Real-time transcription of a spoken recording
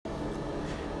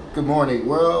Good morning,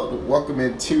 world. Welcome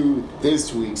into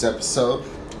this week's episode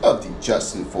of the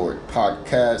Justin Ford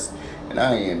podcast. And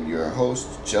I am your host,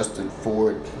 Justin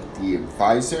Ford, the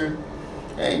advisor.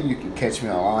 And you can catch me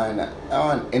online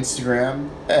on Instagram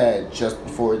at Justin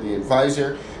Ford, the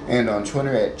advisor, and on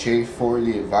Twitter at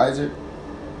JFord, the advisor.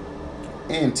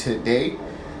 And today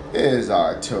is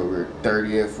October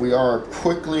 30th. We are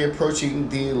quickly approaching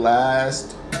the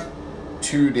last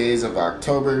 2 days of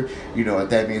October. You know what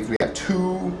that means. We have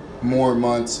two more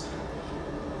months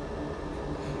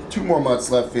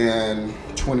left in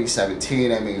 2017.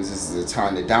 That means this is a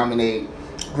time to dominate.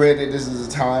 Granted, this is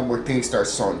a time where things start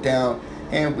slowing down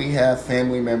and we have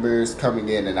family members coming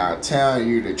in and out of town.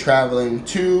 You're either traveling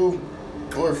to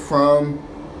or from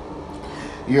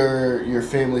your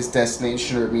family's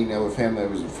destination or meeting up with family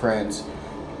members and friends.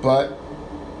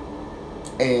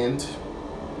 And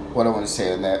what I want to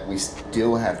say on that, we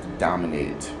still have to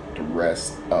dominate the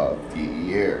rest of the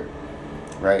year,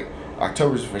 right?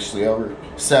 October's officially over.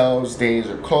 Sales days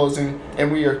are closing,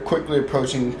 and we are quickly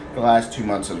approaching the last 2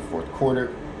 months of the fourth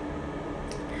quarter.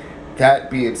 That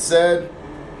being said,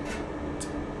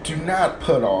 do not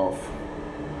put off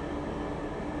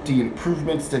the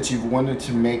improvements that you've wanted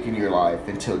to make in your life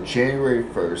until January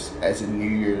 1st as a New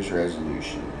Year's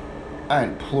resolution. I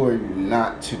implore you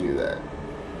not to do that.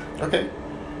 Okay?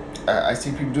 I see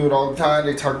people do it all the time.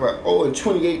 They talk about, in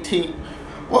 2018,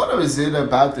 what is it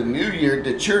about the new year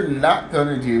that you're not going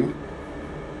to do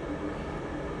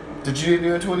that you didn't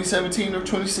do in 2017 or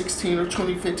 2016 or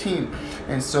 2015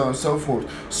 and so on and so forth.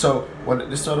 So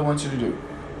this is what I want you to do.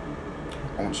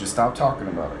 I want you to stop talking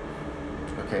about it.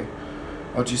 Okay?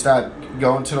 I want you to stop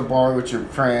going to the bar with your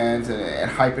friends and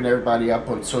hyping everybody up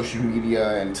on social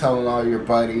media and telling all your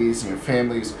buddies and your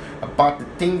families about the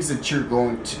things that you're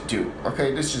going to do.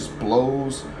 Okay, this just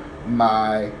blows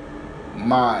my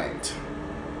mind.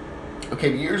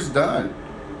 Okay, the year's done.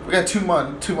 We got 2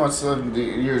 months left. The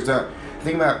year's done.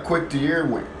 Think about how quick the year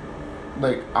went.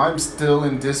 Like, I'm still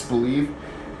in disbelief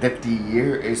that the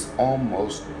year is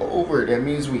almost over. That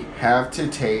means we have to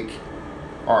take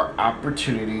our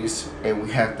opportunities and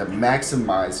we have to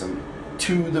maximize them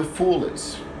to the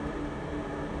fullest.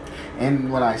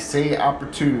 And when I say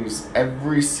opportunities,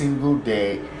 every single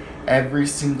day, every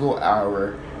single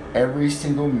hour, every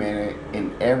single minute,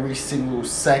 and every single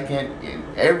second, and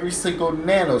every single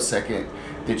nanosecond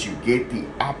that you get the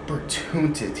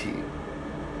opportunity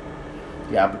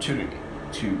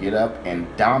to get up and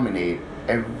dominate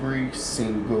every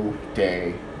single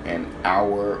day, an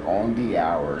hour on the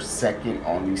hour, second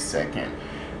on the second,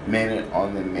 minute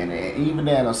on the minute, and even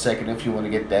nanosecond if you want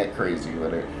to get that crazy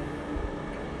with it.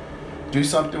 Do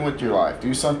something with your life.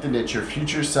 Do something that your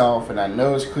future self, and I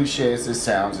know as cliche as this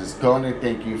sounds, is going to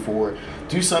thank you for.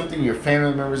 Do something your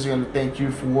family members are going to thank you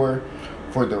for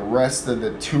the rest of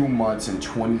the 2 months in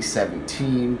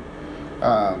 2017.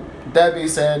 That being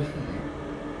said,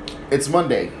 it's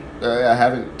Monday. I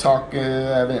haven't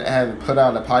put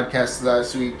out a podcast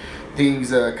last week. Things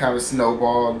kind of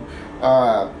snowballed.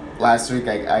 Last week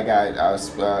I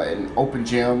was in open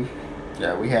gym.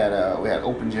 Yeah, we had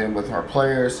open gym with our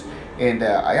players, and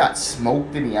I got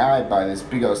smoked in the eye by this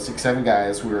big old 6'7" guy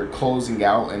as we were closing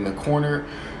out in the corner.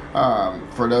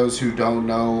 For those who don't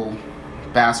know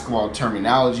basketball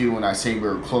terminology, when I say we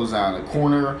were closing out in the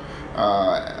corner,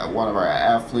 one of our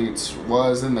athletes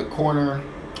was in the corner.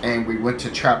 And we went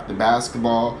to trap the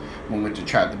basketball. When we went to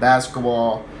trap the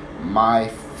basketball, my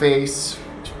face,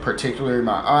 particularly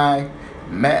my eye,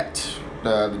 met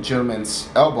the gentleman's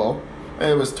elbow.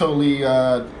 It was totally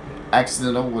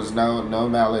accidental. Was no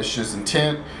malicious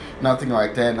intent. Nothing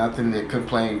like that. Nothing that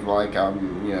complained like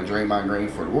Draymond Green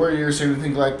for the Warriors or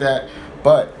anything like that.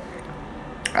 But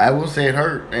I will say it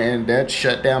hurt, and that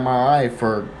shut down my eye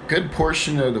for a good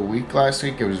portion of the week last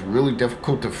week. It was really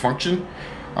difficult to function.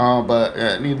 But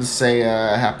needless to say,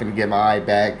 I happened to get my eye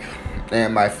back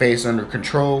and my face under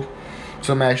control.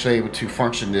 So I'm actually able to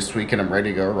function this week, and I'm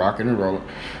ready to go rocking and rolling.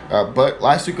 But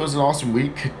last week was an awesome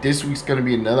week. This week's going to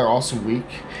be another awesome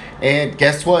week. And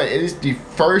guess what? It is the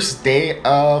first day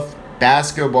of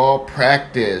basketball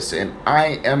practice, and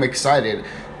I am excited.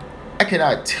 I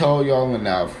cannot tell y'all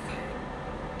enough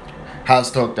how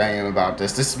stoked I am about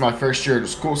this. This is my first year in the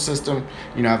school system.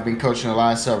 I've been coaching the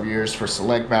last several years for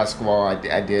select basketball.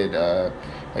 I did a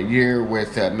year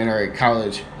with Minarett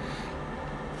College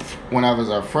when I was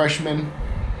a freshman.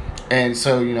 And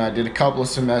so, I did a couple of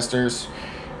semesters,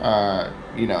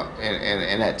 in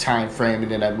that time frame.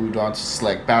 And then I moved on to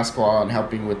select basketball and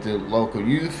helping with the local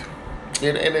youth.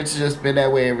 And it's just been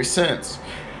that way ever since.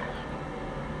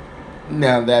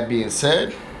 Now, that being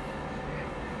said,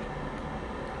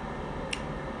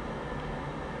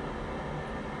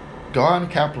 go out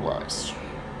and capitalize.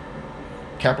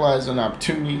 Capitalize on the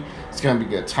opportunity. It's going to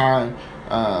be a good time.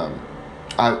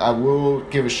 I will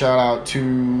give a shout out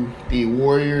to the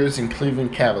Warriors and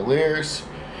Cleveland Cavaliers.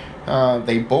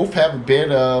 They both have a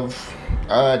bit of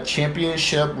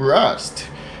championship rust.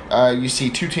 You see,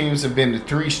 two teams have been to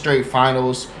 3 straight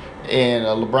finals, and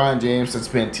LeBron James has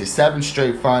been to 7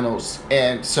 straight finals.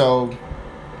 And so,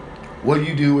 what do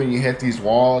you do when you hit these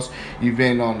walls? You've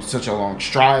been on such a long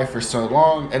stride for so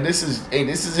long, and this isn't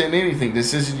anything.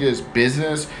 This isn't just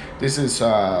business. This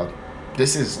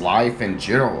is life in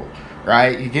general,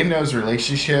 right? You get in those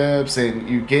relationships, and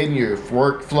you get in your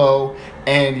workflow,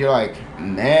 and you're like,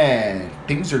 man,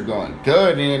 things are going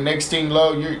good. And the next thing you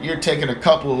know, you're taking a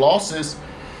couple of losses,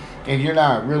 and you're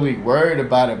not really worried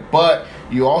about it. But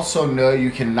you also know you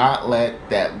cannot let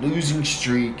that losing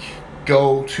streak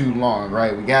go too long,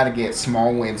 right? We got to get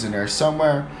small wins in there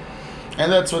somewhere,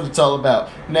 and that's what it's all about.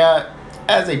 Now,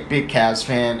 as a big Cavs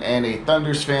fan and a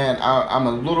Thunders fan, I'm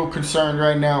a little concerned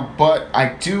right now, but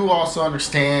I do also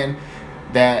understand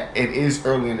that it is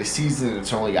early in the season.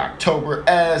 It's only October.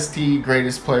 As the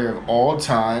greatest player of all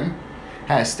time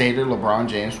has stated, LeBron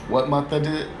James, what month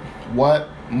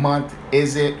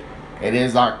is it? It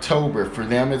is October. For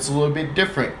them, it's a little bit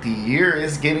different. The year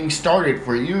is getting started.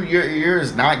 For you, your year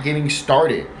is not getting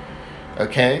started.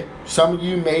 Okay? Some of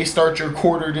you may start your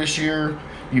quarter this year.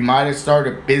 You might have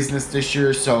started business this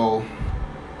year. So,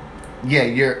 yeah,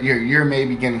 your year may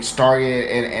be getting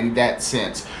started in that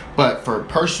sense. But for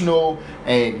personal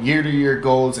and year-to-year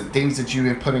goals and things that you've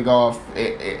been putting off,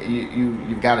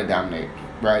 you've got to dominate,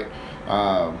 right?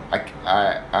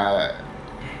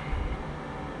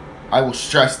 I will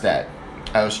stress that.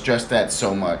 I will stress that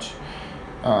so much.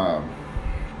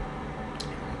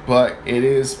 But it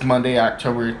is Monday,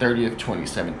 October 30th,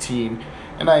 2017.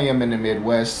 And I am in the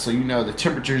Midwest, so you know the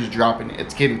temperatures are dropping.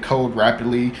 It's getting cold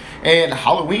rapidly. And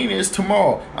Halloween is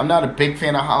tomorrow. I'm not a big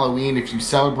fan of Halloween. If you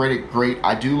celebrate it, great.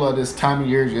 I do love this time of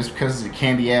year just because of the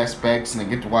candy aspects, and I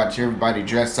get to watch everybody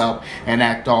dress up and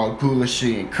act all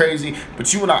ghoulishly and crazy.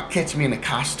 But you will not catch me in a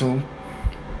costume.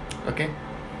 Okay?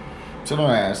 So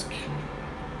don't ask.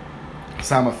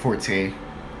 It's not my forte.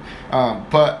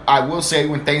 But I will say,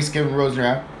 when Thanksgiving rolls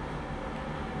around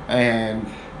and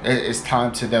it's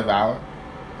time to devour,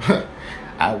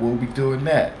 I will be doing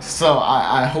that. So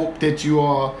I hope that you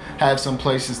all have some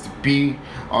places to be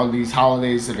on these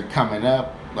holidays that are coming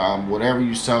up. Whatever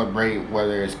you celebrate,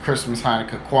 whether it's Christmas,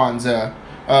 Hanukkah, Kwanzaa,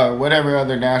 whatever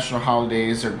other national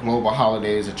holidays or global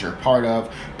holidays that you're a part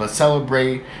of. But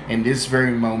celebrate in this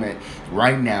very moment,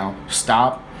 right now.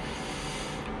 Stop,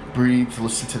 breathe,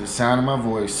 listen to the sound of my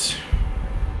voice,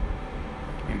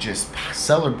 and just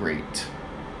celebrate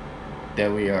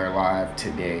that we are alive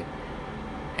today.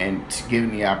 And to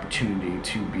give the opportunity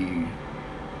to be,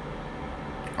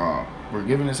 we're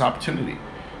given this opportunity,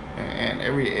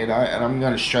 and I'm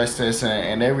going to stress this,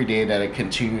 and every day that I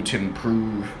continue to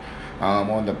improve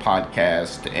on the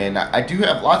podcast, and I do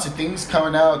have lots of things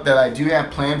coming out that I do have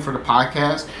planned for the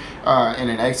podcast in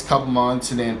the next couple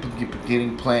months, and then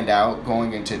getting planned out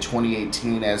going into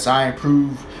 2018 as I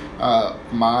improve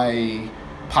my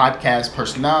podcast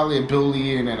personality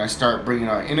ability, and then I start bringing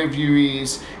on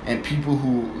interviewees and people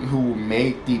who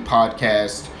make the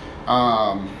podcast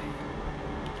a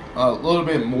little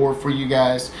bit more for you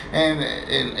guys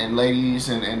and ladies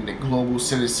and the global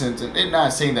citizens, and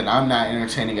not saying that I'm not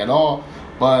entertaining at all,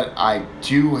 but I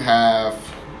do have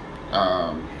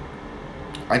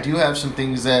some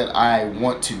things that I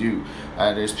want to do.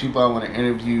 There's people I want to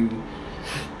interview.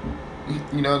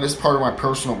 You know, this is part of my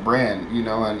personal brand, you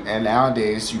know, and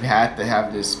nowadays you have to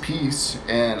have this piece,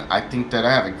 and I think that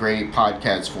I have a great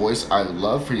podcast voice. I would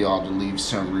love for y'all to leave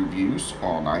some reviews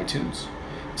on iTunes.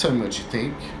 Tell me what you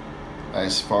think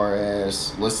as far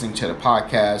as listening to the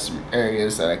podcast, some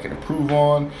areas that I can improve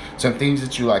on, some things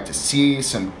that you like to see,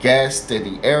 some guests in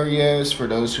the areas for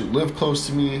those who live close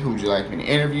to me, who would you like me to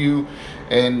interview,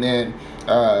 and then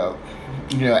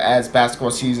you know, as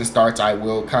basketball season starts, I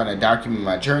will kind of document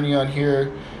my journey on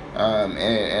here,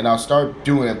 and I'll start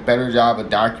doing a better job of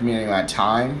documenting my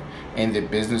time in the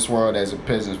business world as a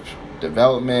business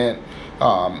development,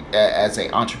 as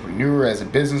an entrepreneur, as a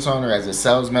business owner, as a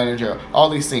sales manager, all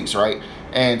these things, right?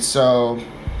 And so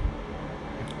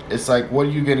it's like, what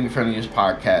are you getting from these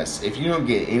podcasts? If you don't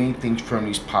get anything from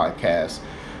these podcasts,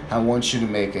 I want you to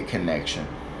make a connection,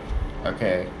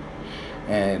 okay?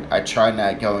 And I try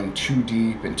not going too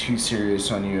deep and too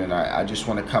serious on you, and I just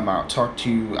want to come out, talk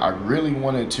to you. I really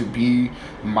want it to be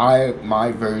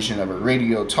my version of a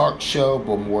radio talk show,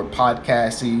 but more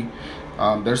podcasty.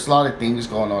 There's a lot of things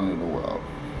going on in the world,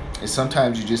 and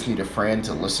sometimes you just need a friend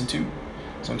to listen to,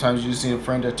 Sometimes you just need a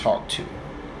friend to talk to.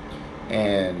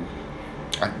 And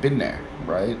I've been there,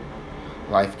 right?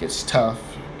 Life gets tough.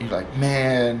 You're like,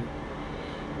 man,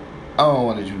 I don't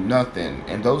want to do nothing.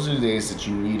 And those are the days that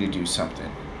you need to do something,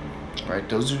 right?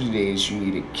 Those are the days you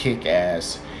need to kick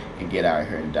ass and get out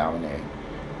here and dominate.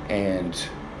 And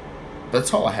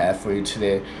that's all I have for you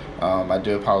today. I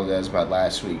do apologize about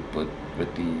last week, but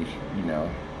with the,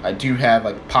 I do have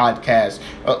a podcast.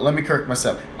 Let me correct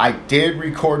myself. I did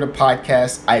record a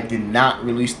podcast. I did not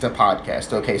release the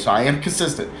podcast. Okay, so I am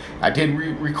consistent. I did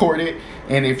record it.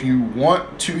 And if you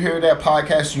want to hear that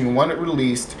podcast, you want it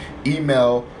released,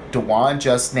 email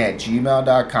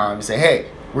DewanJustin@gmail.com and say, hey,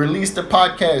 release the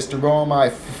podcast, or go on my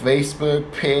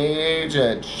Facebook page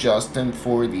at Justin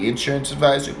for the Insurance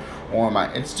Advisor, or on my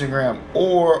Instagram,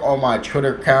 or on my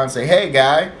Twitter account and say, hey,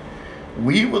 guy,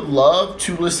 we would love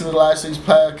to listen to last week's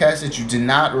podcast that you did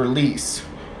not release.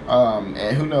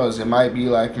 And who knows, it might be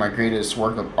like my greatest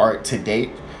work of art to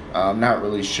date. I'm not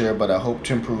really sure, but I hope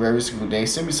to improve every single day.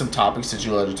 Send me some topics that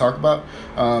you love to talk about,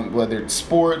 whether it's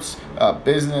sports,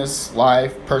 business,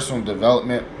 life, personal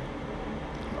development.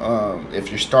 If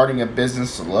you're starting a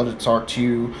business, I'd love to talk to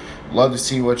you. Love to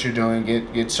see what you're doing.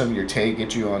 Get some of your take.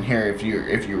 Get you on here. If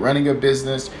you're running a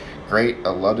business, great.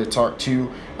 I'd love to talk to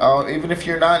you. Even if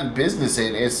you're not in business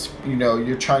and it's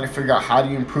you're trying to figure out how do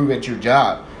you improve at your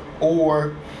job,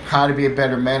 or how to be a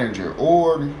better manager,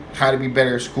 or how to be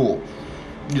better at school.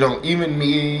 Even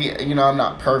me, I'm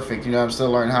not perfect. I'm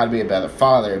still learning how to be a better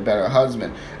father, a better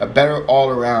husband, a better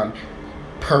all-around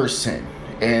person.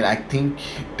 And I think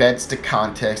that's the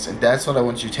context, and that's what I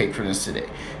want you to take from this today.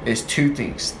 Is two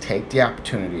things. Take the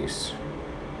opportunities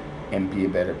and be a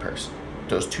better person.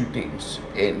 Those two things.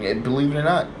 And believe it or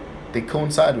not, they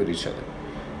coincide with each other.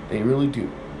 They really do.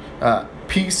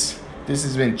 Peace. This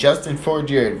has been Justin Ford,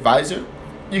 your advisor.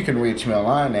 You can reach me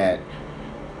online at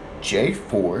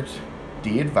jford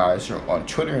the Advisor on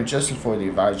Twitter, and Justin Ford the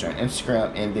Advisor on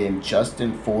Instagram, and then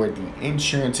Justin Ford the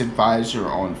Insurance Advisor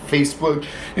on Facebook.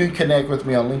 You can connect with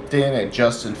me on LinkedIn at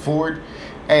Justin Ford.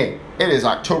 Hey, it is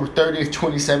October 30th,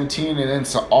 2017, and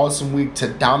it's an awesome week to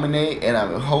dominate, and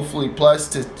I'm hopefully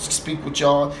blessed to speak with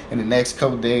y'all in the next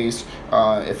couple days.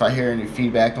 If I hear any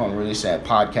feedback on releasing that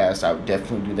podcast, I would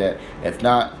definitely do that. If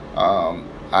not,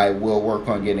 I will work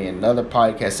on getting another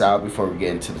podcast out before we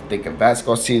get into the thick of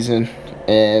basketball season.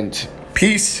 And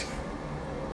peace.